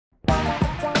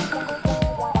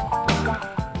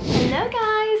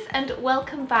and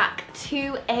welcome back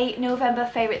to a November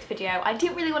favourites video. I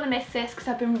didn't really want to miss this because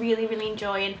I've been really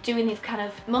enjoying doing these kind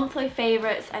of monthly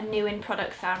favourites and new in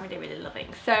products that I'm really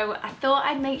loving. So I thought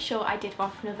I'd make sure I did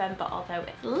one for November, although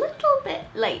it's a little bit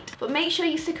late. But make sure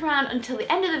you stick around until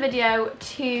the end of the video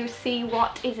to see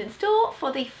what is in store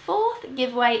for the 4th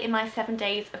giveaway in my 7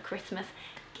 days of Christmas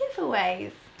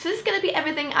giveaways. So this is going to be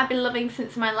everything I've been loving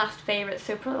since my last favourite,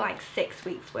 so probably like 6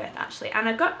 weeks worth actually. And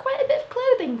I've got quite a bit of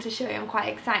clothing to show you I'm quite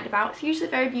excited about. It's usually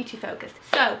very beauty focused.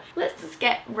 So let's just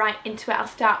get right into it. I'll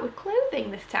start with clothing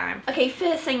this time. Okay,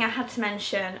 first thing I had to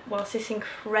mention was this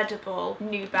incredible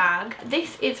new bag.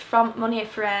 This is from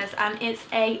Inthefrow and it's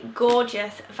a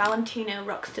gorgeous Valentino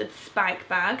Rockstud spike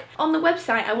bag. On the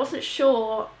website I wasn't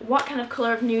sure what kind of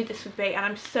colour of nude this would be, and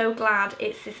I'm so glad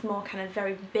it's this more kind of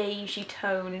very beigey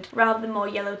toned rather than more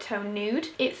yellow tone nude.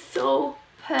 It's so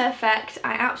perfect.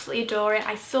 I absolutely adore it.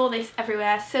 I saw this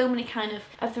everywhere. So many kind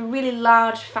of the really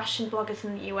large fashion bloggers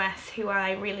in the US who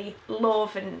I really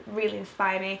love and really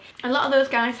inspire me. A lot of those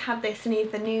guys had this in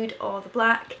either nude or the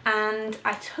black, and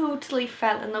I totally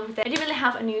fell in love with it. I didn't really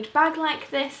have a nude bag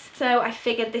like this, so I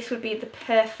figured this would be the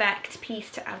perfect piece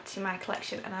to add to my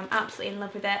collection, and I'm absolutely in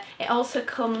love with it. It also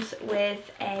comes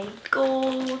with a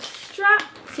gold strap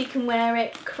so you can wear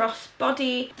it cross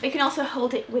body. You can also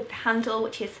hold it with the handle,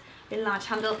 which is a large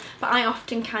handle, but I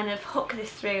often kind of hook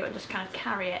this through and just kind of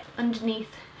carry it underneath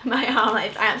my arm. I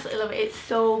absolutely love it. It's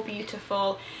so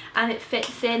beautiful and it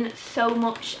fits in so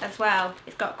much as well.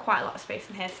 It's got quite a lot of space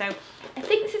in here, so I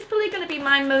think this is probably going to be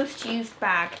my most used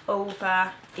bag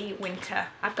over the winter.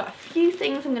 I've got a few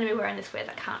things I'm going to be wearing this with.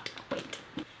 I can't wait.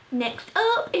 Next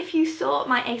up, if you saw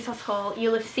my ASOS haul,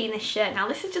 you'll have seen this shirt. Now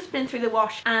this has just been through the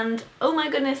wash and oh my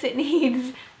goodness, it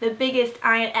needs the biggest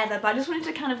iron ever, but I just wanted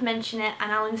to kind of mention it,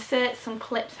 and I'll insert some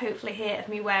clips hopefully here of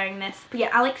me wearing this. But yeah,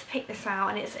 Alex picked this out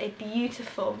and it's a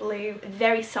beautiful blue,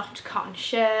 very soft cotton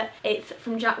shirt. It's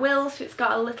from Jack Wills, so it's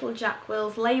got a little Jack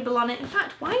Wills label on it. In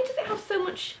fact, why does it have so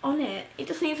much on it? It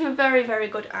just needs a very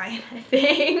good iron, I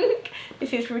think.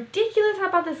 This is ridiculous how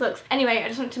bad this looks. Anyway, I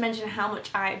just wanted to mention how much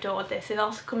I adored this. It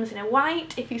also comes in a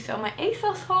white if you saw my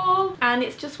ASOS haul, and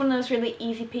it's just one of those really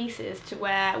easy pieces to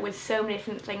wear with so many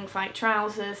different things like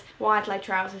trousers, wide leg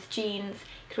trousers, jeans.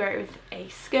 You could wear it with a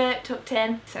skirt tucked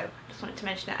in, so I just wanted to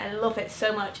mention it. I love it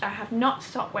so much. I have not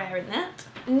stopped wearing that.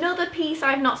 Another piece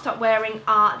I've not stopped wearing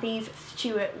are these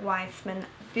Stuart Weitzman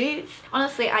boots.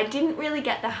 Honestly, I didn't really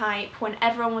get the hype when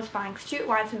everyone was buying Stuart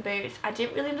Weitzman boots. I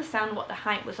didn't really understand what the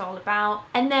hype was all about,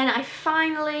 and then I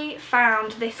finally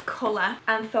found this colour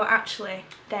and thought actually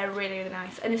they're really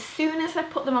nice, and as soon as I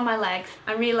put them on my legs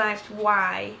I realised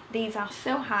why these are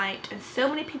so hyped and so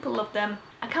many people love them.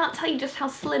 I can't tell you just how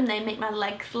slim they make my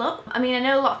legs look. I mean, I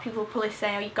know a lot of people probably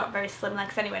say, oh, you've got very slim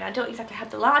legs anyway, and I don't exactly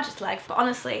have the largest legs, but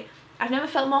honestly I've never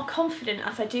felt more confident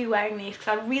as I do wearing these,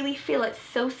 because I really feel it's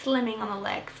so slimming on the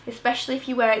legs, especially if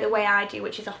you wear it the way I do,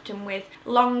 which is often with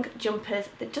long jumpers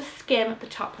that just skim the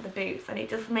top of the boots, and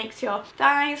it just makes your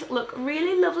thighs look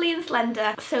really lovely and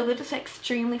slender, so they're just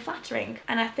extremely flattering,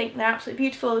 and I think they're absolutely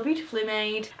beautiful. They're beautifully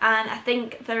made, and I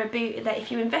think they're a boot that if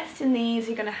you invest in these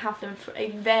you're going to have them for a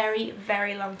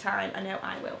very long time. I know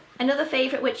I will. Another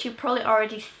favourite, which you've probably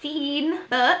already seen,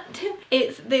 but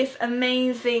it's this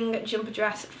amazing jumper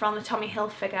dress from the Tommy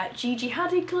Hilfiger Gigi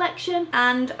Hadid collection,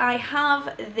 and I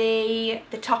have the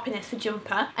top in it's the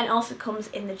jumper, and it also comes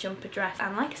in the jumper dress.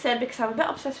 And like I said, because I'm a bit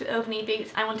obsessed with over-knee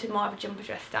boots, I wanted more of a jumper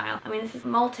dress style. I mean, this is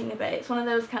molting a bit. It's one of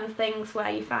those kind of things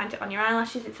where you find it on your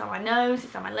eyelashes, it's on my nose,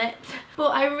 it's on my lips, but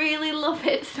I really love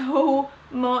it so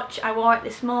much. I wore it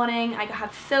this morning. I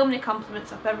had so many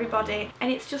compliments off everybody,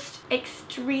 and it's just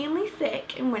extremely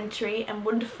thick and wintry and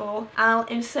wonderful. I'll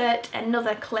insert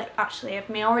another clip actually of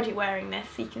me already wearing this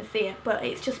so you can see it, but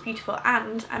it's just beautiful.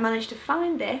 And I managed to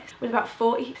find this with about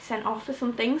 40% off or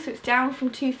something, so it's down from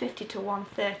 $250 to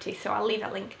 $130, so I'll leave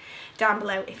that link down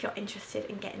below if you're interested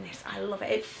in getting this. I love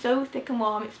it. It's so thick and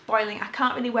warm, it's boiling. I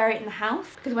can't really wear it in the house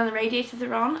because when the radiators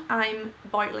are on I'm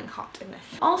boiling hot in this.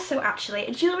 Also actually,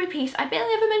 a jewellery piece. I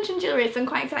barely ever mentioned jewellery, so I'm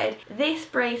quite excited. This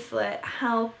bracelet,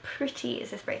 how pretty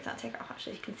is this bracelet? I'll take it off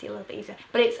actually so you can see a little bit easier.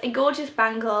 But it's a gorgeous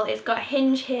bangle. It's got a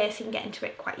hinge here so you can get into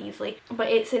it quite easily, but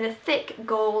it's in a thick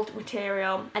gold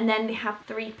material, and then they have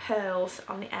 3 pearls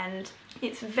on the end.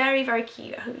 It's very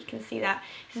cute. I hope you can see that.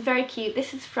 It's very cute.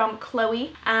 This is from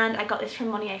Chloe, and I got this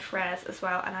from Inthefrow as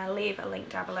well, and I'll leave a link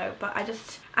down below. But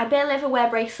I barely ever wear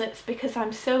bracelets because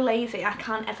I'm so lazy. I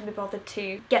can't ever be bothered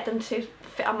to get them to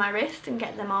fit on my wrist and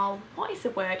get them all, what is the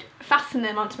word? Fasten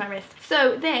them onto my wrist.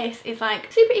 So this is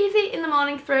like super easy in the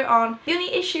morning, throw it on. The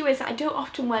only issue is that I don't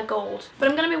often wear gold, but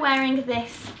I'm going to be wearing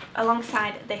this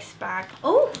alongside this bag.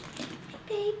 Oh!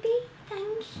 baby.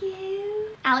 Thank you.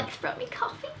 Alex brought me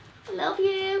coffee. I love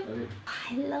you.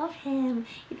 I love him.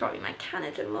 He brought me my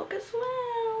Canada mug as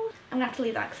well. I'm going to have to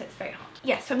leave that because it's very hot.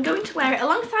 Yeah, so I'm going to wear it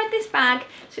alongside this bag.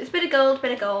 So it's a bit of gold,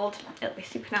 bit of gold. It'll be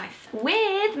super nice.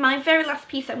 With my very last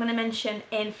piece I'm going to mention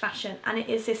in fashion. And it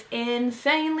is this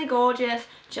insanely gorgeous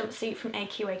jumpsuit from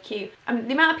AQAQ.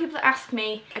 The amount of people that ask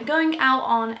me, I'm going out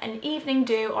on an evening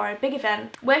do or a big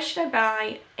event, where should I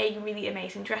buy a really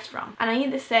amazing dress from? And I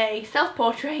either say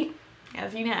self-portrait,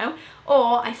 as you know,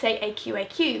 or I say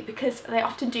AQAQ because they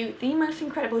often do the most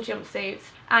incredible jumpsuits.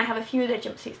 I have a few of their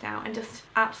jumpsuits now and just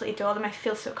absolutely adore them. I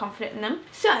feel so confident in them.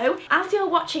 So as you're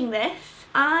watching this,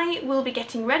 I will be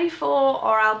getting ready for,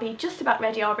 or I'll be just about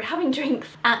ready, or I'll be having drinks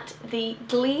at the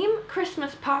Gleam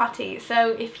Christmas party.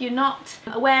 So if you're not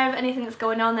aware of anything that's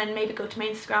going on, then maybe go to my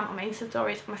Instagram or my Insta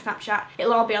stories or my Snapchat.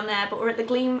 It'll all be on there, but we're at the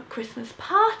Gleam Christmas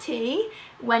party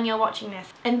when you're watching this.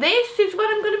 And this is what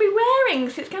I'm going to be wearing,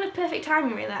 so it's kind of perfect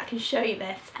timing really. I can show you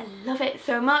this. I love it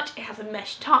so much. It has a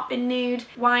mesh top in nude,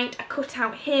 white, a cut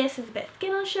out here so there's a bit of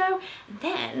skin on show, and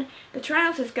then the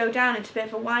trousers go down into a bit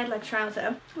of a wide leg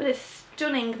trouser with a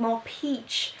stunning, more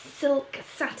peach silk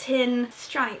satin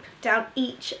stripe down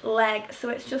each leg, so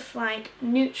it's just like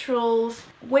neutrals,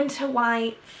 winter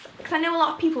whites, because I know a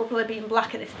lot of people will probably be in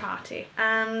black at this party,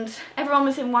 and everyone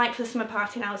was in white for the summer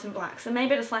party and I was in black, so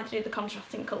maybe I just like to do the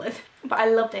contrasting colours. But I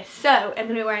love this. So I'm going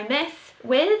to be wearing this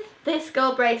with this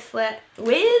gold bracelet,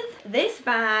 with this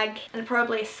bag, and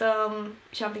probably some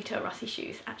Jean Victor Rossi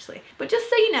shoes actually. But just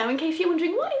so you know, in case you're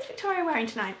wondering what is Victoria wearing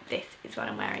tonight, this is what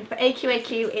I'm wearing. But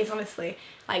AQAQ is honestly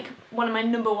like one of my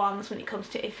number ones when it comes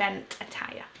to event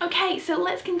attire. Okay, so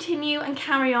let's continue and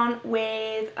carry on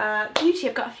with beauty.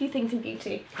 I've got a few things in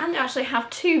beauty, and I actually have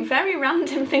two very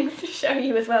random things to show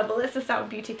you as well, but let's just start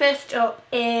with beauty. First up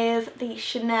is the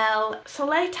Chanel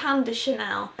Soleil Tan de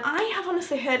Chanel. I have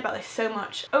honestly heard about this so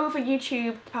much over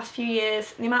YouTube the past few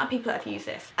years, the amount of people that have used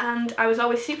this, and I was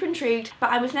always super intrigued, but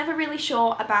I was never really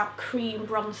sure about cream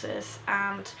bronzers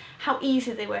and how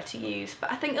easy they were to use.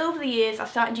 But I think over the years I've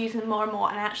started using them more and more,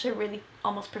 and I actually really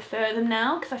almost prefer them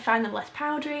now because I find them less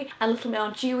powdery, a little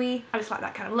more dewy. I just like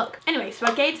that kind of look. Anyway, so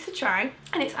I gave this a try,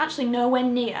 and it's actually nowhere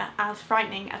near as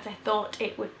frightening as I thought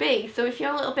it would be. So if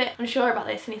you're a little bit unsure about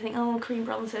this and you think, oh, cream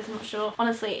bronzers, I'm not sure,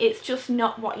 honestly, it's just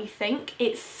not what you think.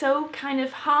 It's so kind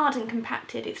of hard and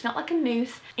compacted. It's not like a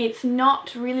mousse. It's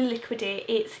not really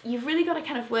liquidy. You've really got to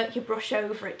kind of work your brush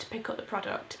over it to pick up the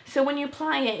product. So when you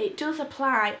apply it, it does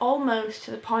apply almost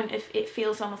to the point of it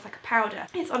feels almost like a powder.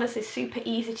 It's honestly super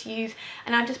easy to use,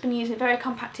 and I've just been using a very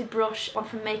compacted brush, one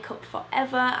from Makeup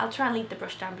Forever. I'll try and leave the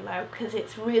brush down below because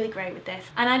it's really great with this.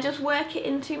 And I just work it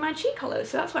into my cheek hollows.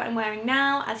 So that's what I'm wearing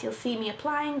now, as you'll see me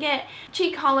applying it.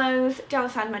 Cheek hollows, down the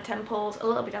side of my temples, a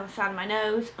little bit down the side of my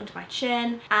nose, under my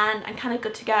chin, and I'm kind of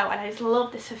good to go. And I just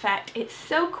love this effect. It's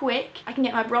so quick. I can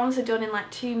get my bronzer done in like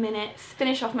 2 minutes,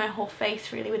 finish off my whole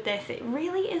face really with this. It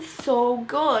really is so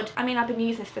good. I mean, I've been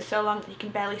using this for so long that you can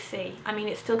barely see. I mean,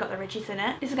 it's still got the ridges in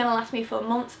it. This is going to last me for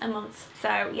months and months.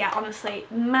 So yeah, honestly,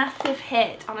 massive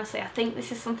hit. Honestly, I think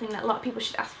this is something that a lot of people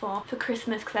should ask for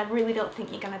Christmas, because I really don't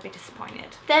think you're going to be disappointed.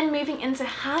 Then moving into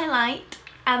highlight,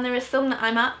 and there are some that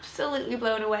I'm absolutely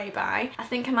blown away by. I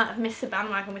think I might have missed the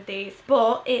bandwagon with these,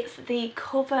 but it's the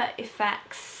Cover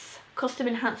FX Custom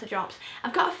Enhancer drops.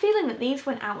 I've got a feeling that these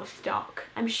went out of stock.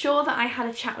 I'm sure that I had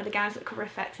a chat with the guys at Cover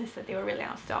FX and said they were really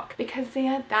out of stock, because they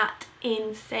are that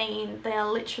insane. They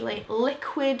are literally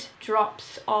liquid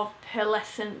drops of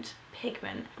pearlescent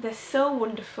pigment. They're so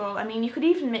wonderful. I mean, you could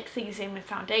even mix these in with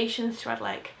foundations to add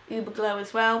like uber glow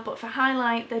as well, but for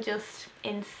highlight they're just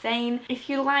insane. If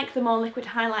you like the more liquid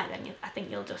highlight, then I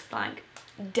think you'll just like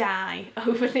die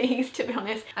over these, to be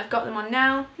honest. I've got them on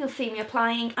now. You'll see me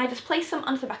applying. I just place them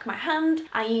onto the back of my hand.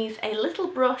 I use a little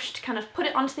brush to kind of put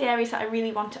it onto the areas that I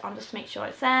really want it on, just to make sure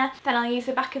it's there. Then I'll use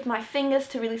the back of my fingers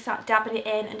to really start dabbing it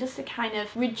in, and just to kind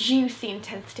of reduce the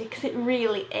intensity, because it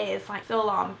really is like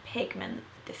full on pigment,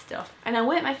 this stuff. And I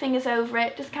work my fingers over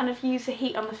it, just kind of use the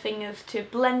heat on the fingers to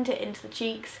blend it into the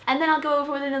cheeks, and then I'll go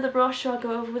over with another brush, or I'll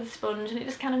go over with a sponge, and it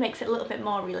just kind of makes it a little bit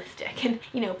more realistic and,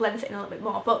 you know, blends it in a little bit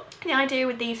more. But the idea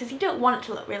with these is you don't want it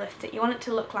to look realistic, you want it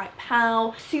to look like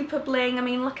pow, super bling. I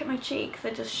mean, look at my cheeks,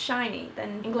 they're just shiny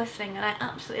and glistening, and I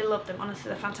absolutely love them. Honestly,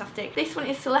 they're fantastic. This one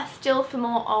is Celestial for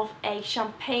more of a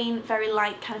champagne, very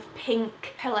light kind of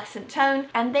pink pearlescent tone,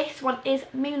 and this one is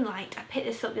Moonlight. I picked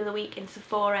this up the other week in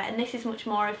Sephora, and this is much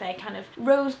more of a kind of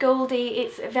rose goldy.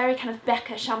 It's a very kind of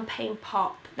Becca champagne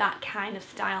pop that kind of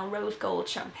style rose gold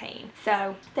champagne.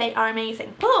 So they are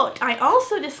amazing. But I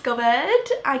also discovered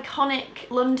Iconic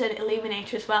London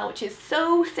Illuminator as well, which is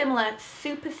so similar,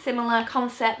 super similar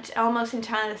concept, almost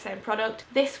entirely the same product.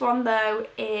 This one though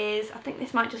is, I think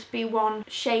this might just be one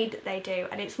shade that they do,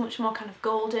 and it's much more kind of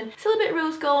golden, still a bit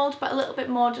rose gold, but a little bit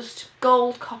more just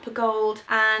gold, copper gold.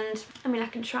 And I mean, I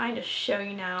can try and just show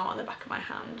you now on the back of my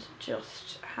hand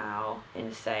just how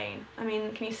insane. I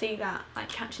mean, can you see that, like,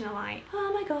 catching the light?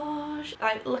 Oh my gosh,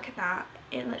 like, look at that.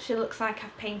 It literally looks like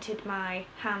I've painted my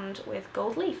hand with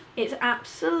gold leaf. It's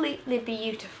absolutely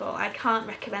beautiful. I can't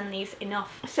recommend these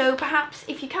enough. So perhaps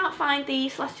if you can't find the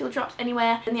Celestial drops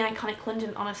anywhere, then the Iconic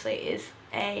London honestly is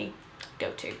a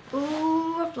go-to.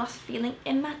 Ooh, I've lost feeling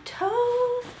in my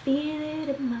toes, feel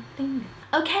it in my fingers.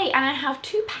 Okay, and I have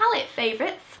two palette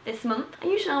favourites this month. I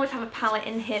usually always have a palette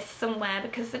in here somewhere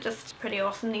because they're just pretty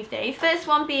awesome these days. First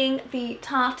one being the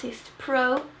Tartist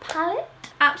Pro palette.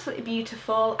 Absolutely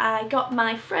beautiful. I got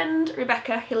my friend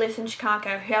Rebecca, who lives in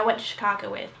Chicago, who I went to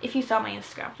Chicago with. If you saw my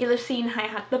Instagram, you'll have seen how I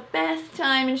had the best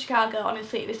time in Chicago.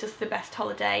 Honestly, it was just the best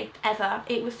holiday ever.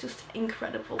 It was just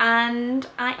incredible. And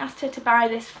I asked her to buy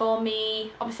this for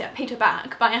me. Obviously I paid her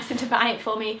back, but I asked her to buy it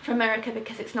for me from America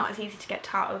because it's not as easy to get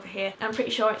Tarte over here. I'm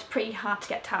pretty sure it's pretty hard to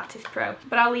get Tartist Pro,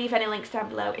 but I'll leave any links down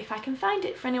below if I can find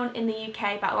it for anyone in the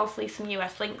UK, but I'll also leave some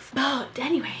US links. But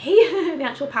anyway, the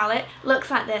actual palette looks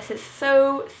like this. It's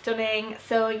so stunning.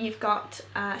 So you've got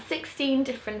 16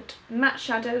 different matte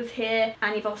shadows here,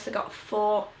 and you've also got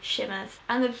 4 shimmers,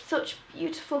 and they're such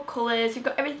beautiful colours. You've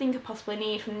got everything you could possibly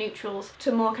need, from neutrals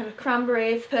to more kind of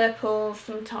cranberries, purples,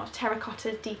 some sort of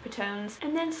terracottas, deeper tones,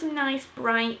 and then some nice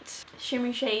bright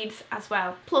shimmery shades as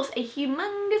well, plus a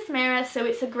humongous mirror. So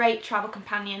it's a great travel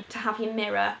companion to have your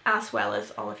mirror as well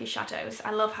as all of your shadows.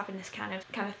 I love having this kind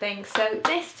of thing. So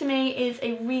this to me is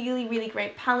a really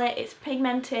great palette. It's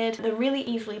pigmented, they're really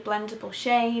easily blendable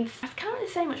shades. I can't really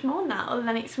say much more than that other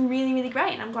than it's really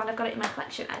great, and I'm glad I've got it in my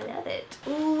collection. I love it.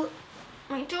 Ooh,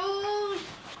 my toes.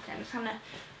 Okay, I'm just gonna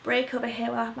break over here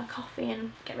while I have my coffee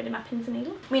and get rid of my pins and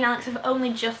needles. Me and Alex have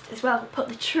only just as well put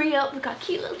the tree up. We've got a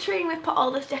cute little tree and we've put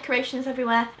all those decorations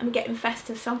everywhere, and we're getting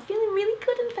festive, so I'm feeling really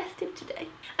good and festive today.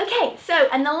 Okay, so,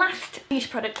 and the last beauty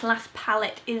product, the last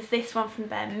palette, is this one from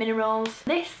Bare Minerals.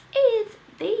 This is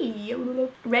the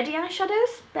Ready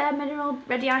Eyeshadows, Bare Mineral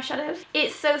Ready Eyeshadows.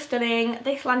 It's so stunning.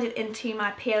 This landed into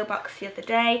my PO box the other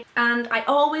day, and I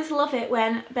always love it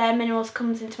when Bare Minerals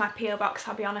comes into my PO box,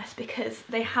 I'll be honest, because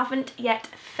they haven't yet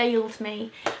failed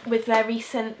me with their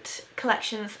recent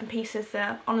collections and pieces.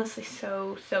 They're honestly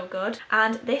so good,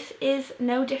 and this is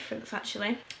no difference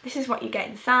actually. This is what you get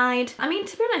inside. I mean,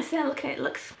 to be honest, yeah, look at it, it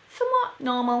looks somewhat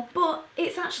normal, but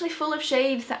it's actually full of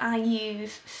shades that I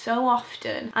use so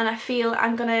often, and I feel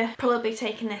I'm gonna probably be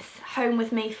taking this home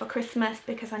with me for Christmas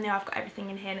because I know I've got everything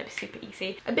in here and it'll be super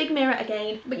easy. A big mirror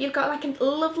again, but you've got like a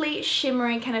lovely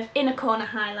shimmery kind of inner corner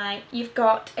highlight. You've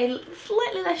got a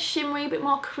slightly less shimmery, but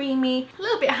more creamy, a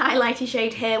little bit highlighty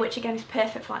shade here, which again is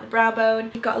perfect for like the brow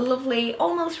bone. You've got a lovely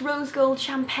almost rose gold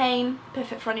champagne,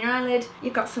 perfect for on your eyelid.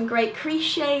 You've got some great crease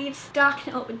shades,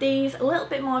 darken it up with these, a little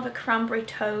bit more of a cranberry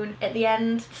tone at the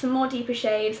end, some more deeper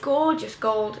shades, gorgeous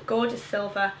gold, gorgeous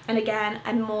silver, and again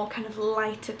a more kind of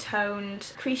lighter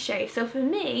toned crease shade. So for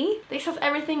me, this has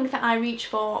everything that I reach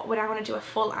for when I want to do a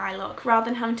full eye look, rather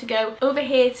than having to go over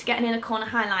here to get an inner corner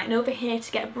highlight and over here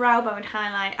to get a brow bone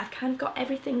highlight. I've kind of got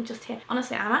everything just here.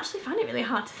 Honestly, I'm actually finding it really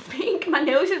hard to speak. My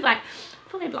nose is like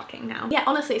fully blocking now. Yeah,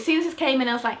 honestly, as soon as this came in,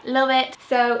 I was like, love it.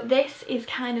 So this is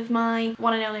kind of my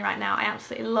one and only right now. I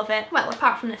absolutely love it. Well,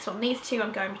 apart from this one, these two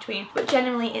I'm going between, but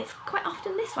generally it's quite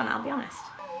often this one, I'll be honest.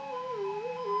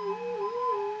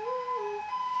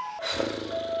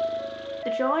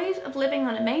 The joys of living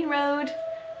on a main road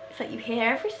is that you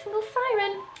hear every single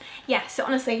siren. Yeah, so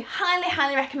honestly,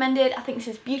 highly recommended. I think this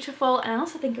is beautiful, and I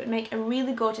also think it would make a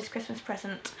really gorgeous Christmas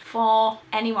present for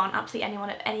anyone, absolutely anyone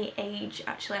at any age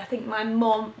actually. I think my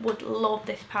mum would love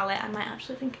this palette. I might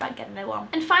actually think about getting her one.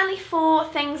 And finally, for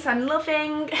things I'm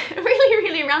loving,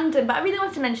 really random, but I really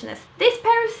wanted to mention this. This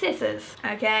pair of scissors,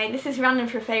 okay, this is random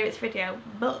for a favourites video,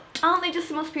 but aren't they just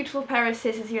the most beautiful pair of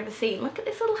scissors you've ever seen? Look at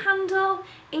this little handle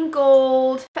in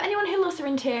gold. For anyone who loves their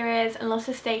interiors and loves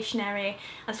their stationery,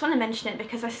 I just want to mention it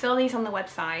because I saw these on the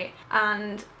website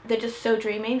and they're just so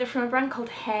dreamy. They're from a brand called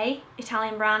Hey,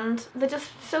 Italian brand. They're just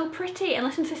so pretty, and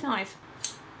listen to this noise.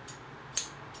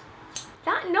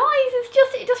 That noise is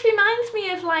just, it just reminds me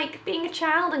of like being a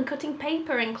child and cutting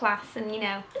paper in class, and you know,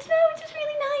 I don't know, it's just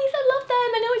really nice. I love them.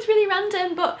 I know it's really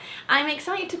random, but I'm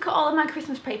excited to cut all of my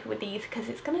Christmas paper with these because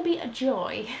it's going to be a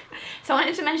joy. So I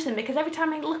wanted to mention them because every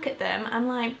time I look at them, I'm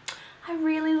like, I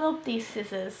really love these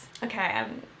scissors. Okay,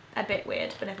 a bit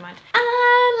weird, but never mind.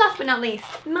 And last but not least,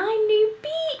 my new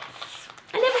Beats.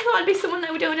 I never thought I'd be someone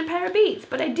that would own a pair of Beats,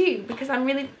 but I do, because I'm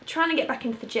really trying to get back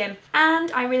into the gym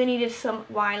and I really needed some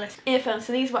wireless earphones.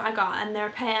 So these are what I got, and they're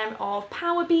a pair of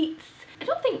Power Beats. I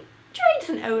don't think Dre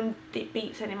doesn't own the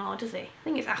Beats anymore, does he? I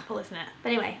think it's Apple, isn't it? But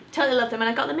anyway, totally love them, and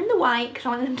I got them in the white because I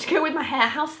wanted them to go with my hair.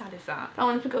 How sad is that? I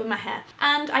wanted them to go with my hair.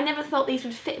 And I never thought these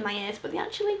would fit in my ears, but they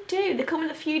actually do. They come in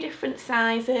a few different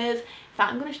sizes. In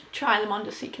fact, I'm going to try them on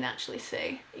just so you can actually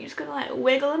see. You're just going to like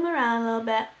wiggle them around a little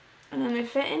bit, and then they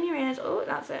fit in your ears. Oh,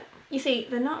 that's it. You see,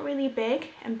 they're not really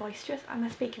big and boisterous. I'm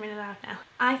speaking really loud now.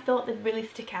 I thought they'd really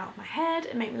stick out of my head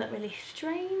and make me look really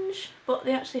strange, but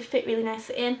they actually fit really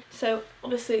nicely in. So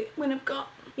obviously when I've got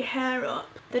your hair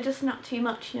up, they're just not too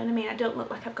much, you know what I mean? I don't look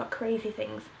like I've got crazy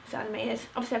things down in my ears.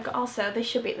 Obviously I've got also, they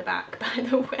should be at the back, by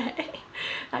the way.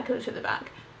 That goes to the back.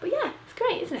 But yeah, it's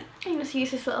great, isn't it? You can just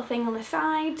use this little thing on the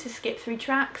side to skip through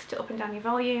tracks, to up and down your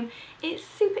volume. It's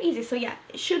super easy. So yeah,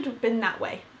 it should have been that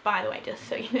way, by the way, just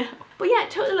so you know. But yeah,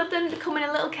 totally love them. They come in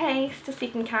a little case just so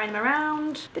you can carry them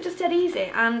around. They're just dead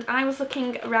easy, and I was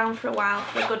looking around for a while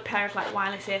for a good pair of like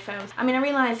wireless earphones. I mean, I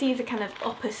realise these are kind of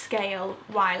upper scale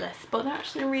wireless, but they're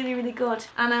actually really, really good,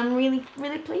 and I'm really,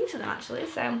 really pleased with them actually,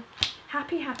 so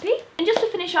happy. And just to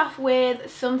finish off with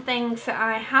some things that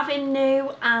I have in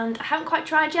new and I haven't quite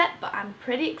tried yet, but I'm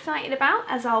pretty excited about,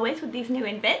 as always with these new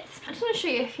in bits. I just want to show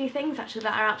you a few things actually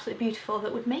that are absolutely beautiful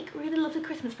that would make really lovely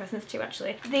Christmas presents too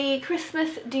actually. The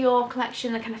Christmas Dior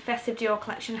collection, the kind of festive Dior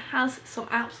collection, has some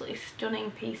absolutely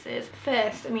stunning pieces.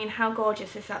 First, I mean, how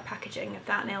gorgeous is that packaging of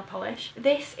that nail polish?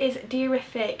 This is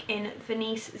Diorific in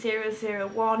Venice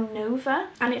 001 Nova,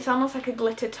 and it's almost like a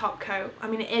glitter top coat. I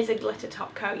mean, it is a glitter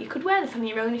top coat. You could wear this on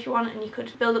your own if you want, and you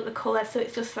could build up the colour so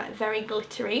it's just like very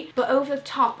glittery, but over the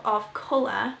top of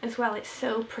colour as well. It's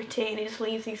so pretty, and it just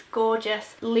leaves these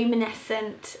gorgeous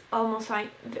luminescent, almost like,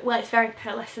 well, it's very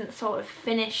pearlescent sort of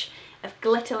finish of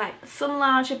glitter, like some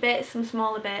larger bits, some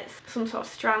smaller bits, some sort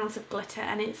of strands of glitter,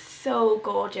 and it's so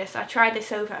gorgeous. I tried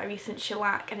this over a recent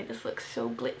shellac and it just looks so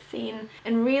glitzy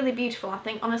and really beautiful. I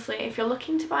think honestly, if you're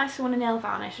looking to buy someone a nail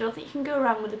varnish, I don't think you can go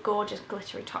wrong with a gorgeous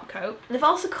glittery top coat. They've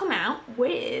also come out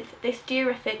with this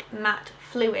Diorific matte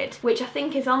fluid, which I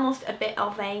think is almost a bit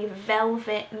of a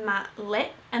velvet matte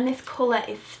lip, and this colour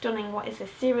is stunning. What is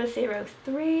this,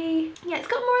 003? Yeah, it's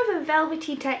got more of a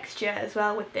velvety texture as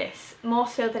well with this, more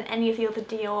so than any of the other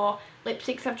Dior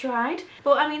lipsticks I've tried.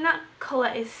 But I mean, that colour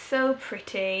is so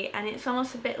pretty, and it's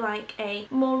almost a bit like a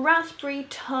more raspberry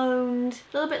toned,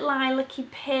 a little bit lilac-y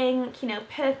pink, you know,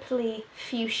 purpley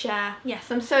fuchsia.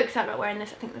 Yes, I'm so excited about wearing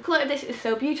this. I think the colour of this is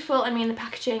so beautiful. I mean, the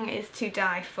packaging is to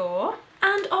die for.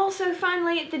 And also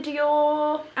finally, the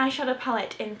Dior eyeshadow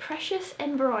palette in Precious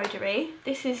Embroidery.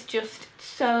 This is just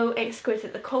so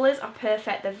exquisite. The colours are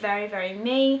perfect. They're very, very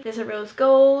me. There's a rose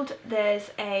gold,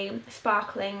 there's a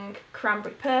sparkling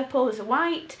cranberry purple, there's a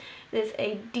white, there's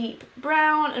a deep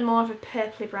brown and more of a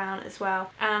purpley brown as well.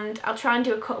 And I'll try and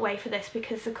do a cutaway for this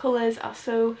because the colours are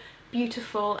so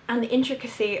beautiful, and the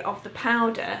intricacy of the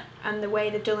powder and the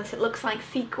way they've done this, it looks like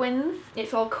sequins.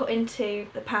 It's all cut into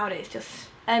the powder. It's just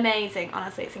amazing,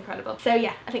 honestly, it's incredible. So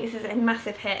yeah, I think this is a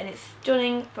massive hit and it's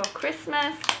stunning for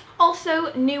Christmas.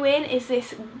 Also new in is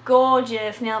this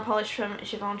gorgeous nail polish from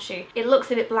Givenchy. It looks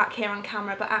a bit black here on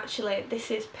camera, but actually this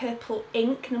is Purple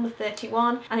Ink number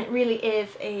 31, and it really is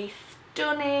a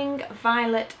stunning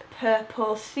violet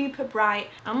purple, super bright,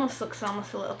 almost looks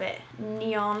almost a little bit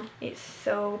neon. It's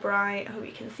so bright. I hope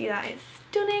you can see that. It's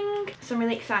stunning. So I'm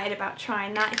really excited about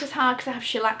trying that. It's just hard because I have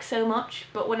shellac so much,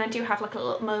 but when I do have like a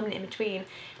little moment in between,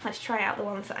 I like to try out the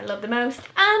ones that I love the most.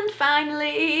 And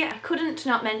finally, I couldn't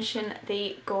not mention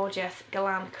the gorgeous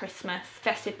Glam Christmas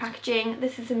festive packaging.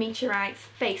 This is a Meteorites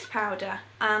face powder,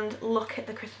 and look at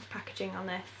the Christmas packaging on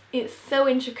this. It's so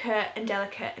intricate and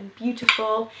delicate and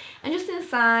beautiful, and just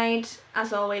inside,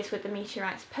 as always with the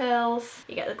Meteorites pearls,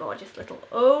 you get the gorgeous little,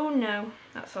 oh no,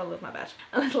 that's all over my bed,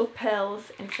 little pearls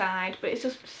inside, but it's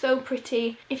just so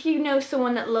pretty. If you know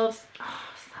someone that loves, oh,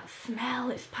 that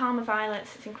smell, it's Parma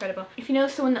Violets, it's incredible. If you know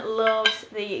someone that loves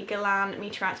the Galan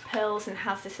Meteorites pearls and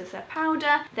has this as their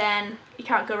powder, then you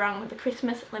can't go wrong with the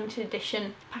Christmas limited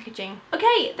edition packaging.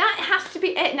 Okay, that has to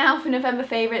be it now for November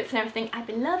favourites and everything I've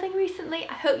been loving recently.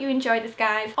 I hope you enjoyed this,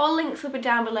 guys. All links will be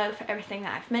down below for everything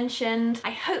that I've mentioned.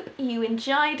 I hope you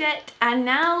enjoyed it, and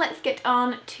now let's get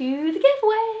on to the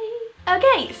giveaway.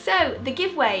 Okay, so the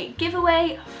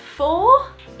giveaway 4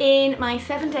 in my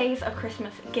 7 days of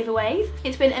Christmas giveaways.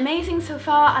 It's been amazing so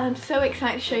far, and I'm so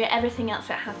excited to show you everything else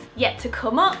that has yet to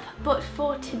come up. But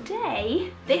for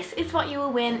today, this is what you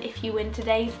will win if you win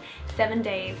today's 7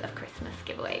 days of Christmas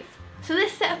giveaways. So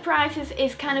this set of prizes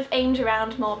is kind of aimed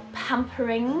around more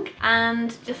pampering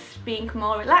and just being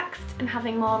more relaxed and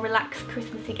having more relaxed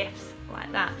Christmassy gifts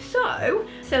like that. So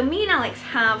me and Alex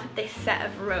have this set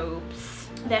of robes.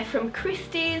 They're from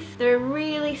Christie's. They're a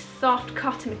really soft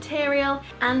cotton material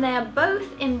and they are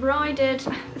both embroidered.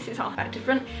 This is all about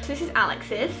different. So this is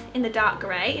Alex's in the dark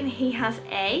grey and he has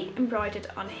A embroidered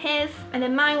on his. And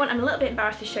then my one, I'm a little bit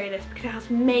embarrassed to show you this because it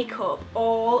has makeup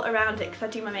all around it because I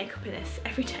do my makeup in this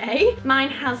every day. Mine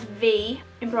has V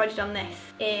embroidered on this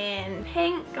in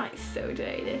pink. Oh, it's so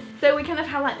dirty this. So we kind of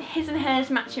have like his and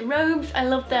hers matching robes. I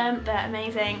love them, they're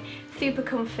amazing. Super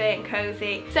comfy and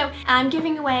cozy. So I'm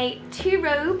giving away 2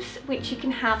 robes which you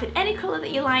can have in any colour that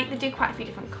you like. They do quite a few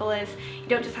different colours. You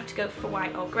don't just have to go for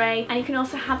white or grey, and you can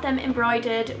also have them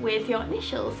embroidered with your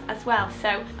initials as well.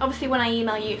 So obviously when I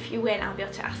email you, if you win, I'll be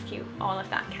able to ask you all of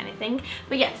that kind of thing.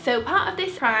 But yeah, so part of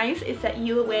this prize is that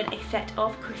you will win a set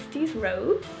of Christie's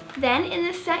robes. Then in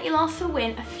this set you'll also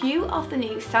win a few of the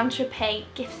new Saint-Tropez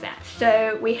gift sets.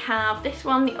 So we have this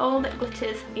one, the All That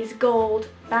Glitters is Gold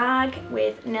bag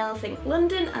with Nails Inc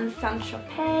London and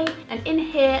Saint-Tropez, and in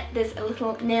here there's a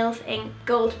little Nails Inc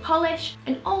gold polish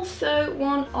and also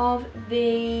one of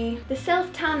the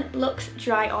Self Tan Luxe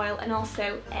dry oil and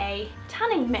also a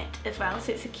tanning mitt as well.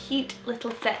 So it's a cute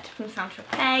little set from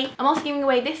Saint-Tropez. I'm also giving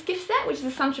away this gift set, which is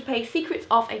the Saint-Tropez Secrets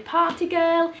of a Party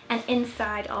Girl, and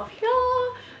inside of here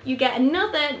you get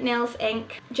another Nails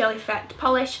Inc Gel Effect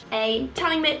polish, a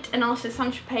tanning mitt and also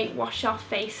Saint-Tropez wash off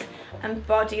face and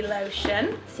body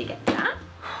lotion. So you get that.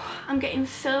 I'm getting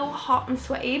so hot and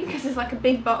sweaty because there's like a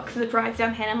big box of the prize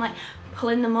down here and I'm like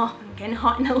pulling them up and getting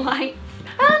hot in the lights.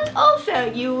 And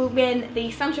also you will win the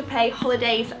Saint-Tropez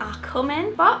Holidays Are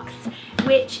Coming box,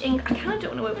 which I kind of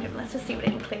don't want to open it, but let's just see what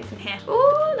it includes in here.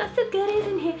 Oh, lots of goodies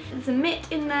in here. There's a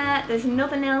mitt in there, there's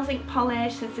another Nails Inc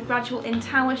polish, there's the gradual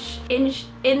in-shower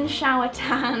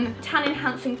tan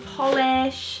enhancing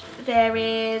polish, there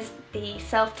is the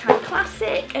Self Tan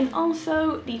Classic and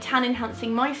also the Tan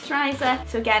Enhancing Moisturiser.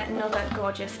 So again, another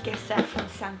gorgeous gift set from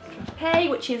Saint-Tropez,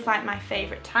 which is like my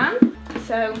favourite tan.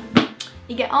 So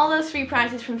you get all those 3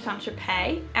 prizes from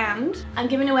Saint-Tropez, and I'm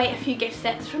giving away a few gift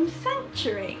sets from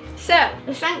Sanctuary. So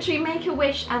the Sanctuary Make a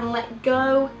Wish and Let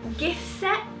Go gift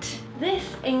set. This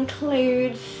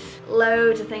includes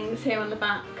loads of things here on the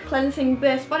back. Cleansing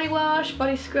Burst Body Wash,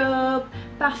 Body Scrub,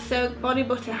 Bath Soak, Body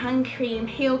Butter, Hand Cream,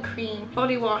 Heel Cream,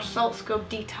 Body Wash, Salt Scrub,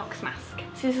 Detox Mask.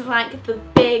 So this is like the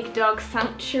big dog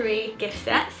Sanctuary gift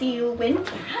set, so you'll win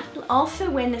that. You'll also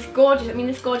win this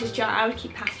gorgeous jar. I would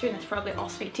keep pastering this, probably all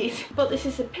sweeties. But this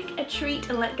is a Pick a Treat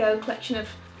and Let Go collection of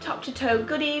top to toe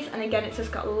goodies, and again it's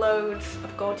just got loads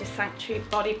of gorgeous Sanctuary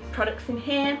body products in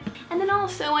here. And then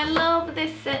also I love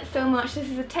this set so much. This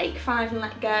is a Take 5 and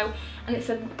Let Go, and it's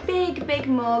a big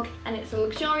mug, and it's a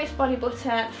luxurious body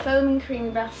butter, foam and creamy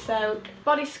bath soak,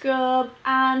 body scrub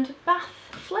and bath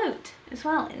float as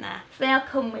well in there. So they all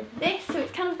come with this, so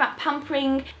it's kind of about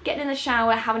pampering, getting in the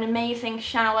shower, having an amazing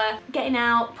shower, getting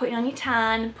out, putting on your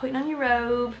tan, putting on your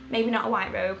robe, maybe not a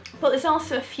white robe. But there's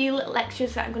also a few little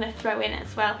extras that I'm going to throw in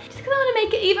as well, just because I want to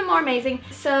make it even more amazing.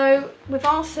 So we've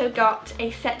also got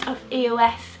a set of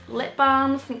EOS lip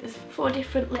balms. I think there's 4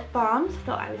 different lip balms. I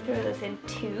thought I would throw those in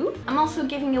too. I'm also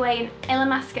giving away an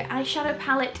Illamasqua eyeshadow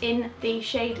palette in the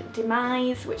shade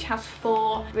Demise, which has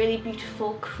 4 really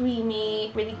beautiful,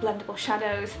 creamy, really blendable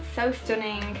shadows. So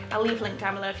stunning. I'll leave a link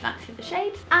down below if you'd like to see the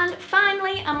shades. And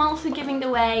finally, I'm also giving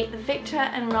away the Viktor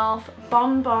and Rolf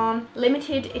Bon Bon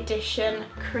limited edition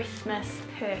Christmas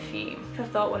perfume. I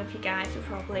thought one of you guys would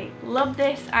probably love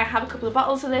this. I have a couple of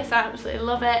bottles of this, I absolutely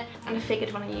love it, and I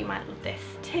figured one of you might love this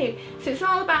too. So it's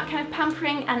all about kind of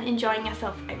pampering and enjoying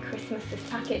yourself at Christmas, this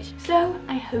package. So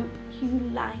I hope you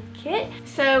like it.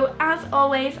 So as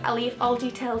always, I'll leave all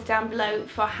details down below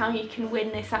for how you can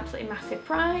win this absolutely massive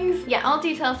prize. Yeah, all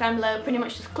details down below. Pretty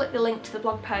much just click the link to the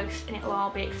blog post and it'll all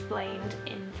be explained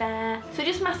in there. So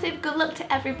just massive good luck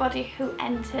to everybody who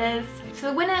enters.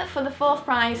 So the winner for the 4th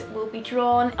prize will be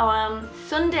drawn on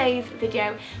Sunday's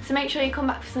video, so make sure you come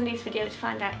back for Sunday's video to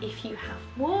find out if you have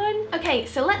won. Okay,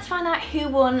 so let's find out who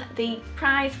won the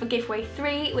prize for giveaway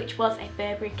 3, which was a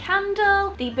Burberry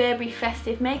candle, the Burberry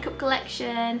Festive Makeup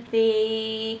Collection,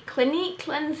 the Clinique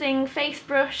Cleansing Face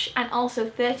Brush, and also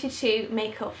 32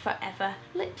 Makeup Forever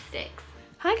lipsticks.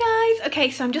 Hi guys! Okay,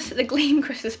 so I'm just at the Gleam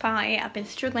Christmas party. I've been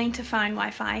struggling to find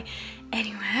Wi-Fi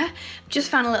anywhere.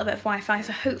 Just found a little bit of Wi-Fi,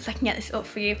 so hopefully I can get this up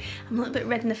for you. I'm a little bit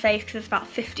red in the face because there's about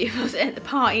 50 of us at the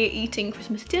party eating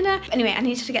Christmas dinner. But anyway, I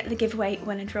needed to get the giveaway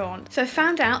winner drawn. So I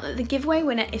found out that the giveaway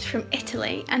winner is from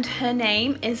Italy and her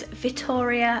name is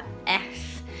Vittoria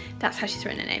S. That's how she's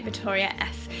written her name, Vittoria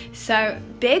S. So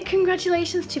big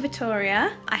congratulations to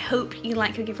Victoria. I hope you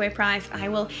like your giveaway prize. I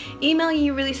will email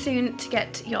you really soon to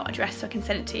get your address so I can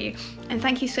send it to you. And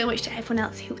thank you so much to everyone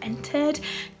else who entered.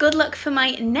 Good luck for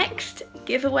my next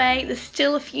giveaway. There's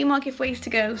still a few more giveaways to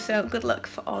go, so good luck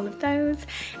for all of those.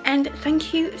 And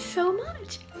thank you so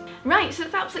much. Right, so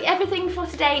that's absolutely everything for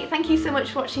today. Thank you so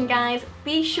much for watching, guys.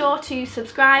 Be sure to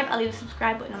subscribe. I'll leave the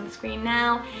subscribe button on the screen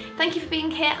now. Thank you for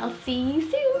being here. I'll see you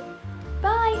soon.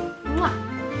 Bye. Mwah.